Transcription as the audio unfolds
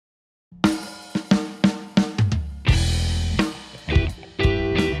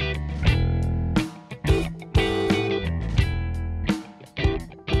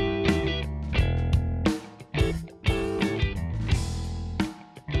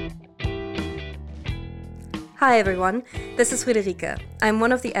Hi everyone, this is Friederike. I'm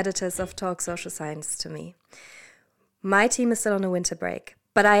one of the editors of Talk Social Science to Me. My team is still on a winter break,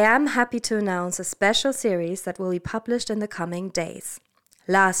 but I am happy to announce a special series that will be published in the coming days.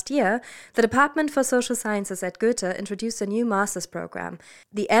 Last year, the Department for Social Sciences at Goethe introduced a new master's program,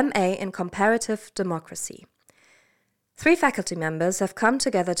 the MA in Comparative Democracy. 3 faculty members have come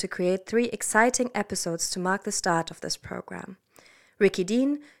together to create 3 exciting episodes to mark the start of this program. Ricky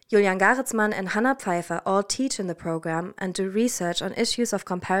Dean, Julian Garritzmann and Hannah Pfeiffer all teach in the program and do research on issues of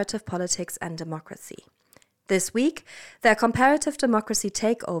comparative politics and democracy. This week, their Comparative Democracy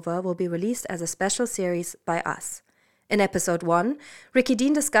Takeover will be released as a special series by us. In episode 1, Ricky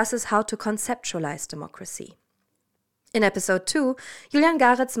Dean discusses how to conceptualize democracy. In episode 2, Julian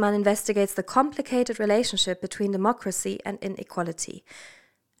Garritzmann investigates the complicated relationship between democracy and inequality.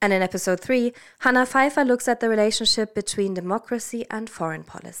 And in episode 3, Hannah Pfeiffer looks at the relationship between democracy and foreign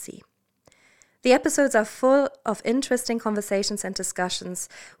policy. The episodes are full of interesting conversations and discussions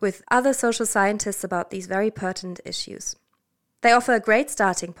with other social scientists about these very pertinent issues. They offer a great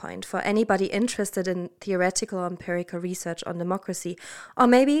starting point for anybody interested in theoretical or empirical research on democracy, or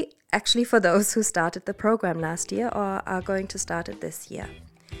maybe actually for those who started the program last year or are going to start it this year.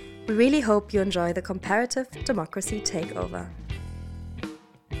 We really hope you enjoy the Comparative Democracy Takeover.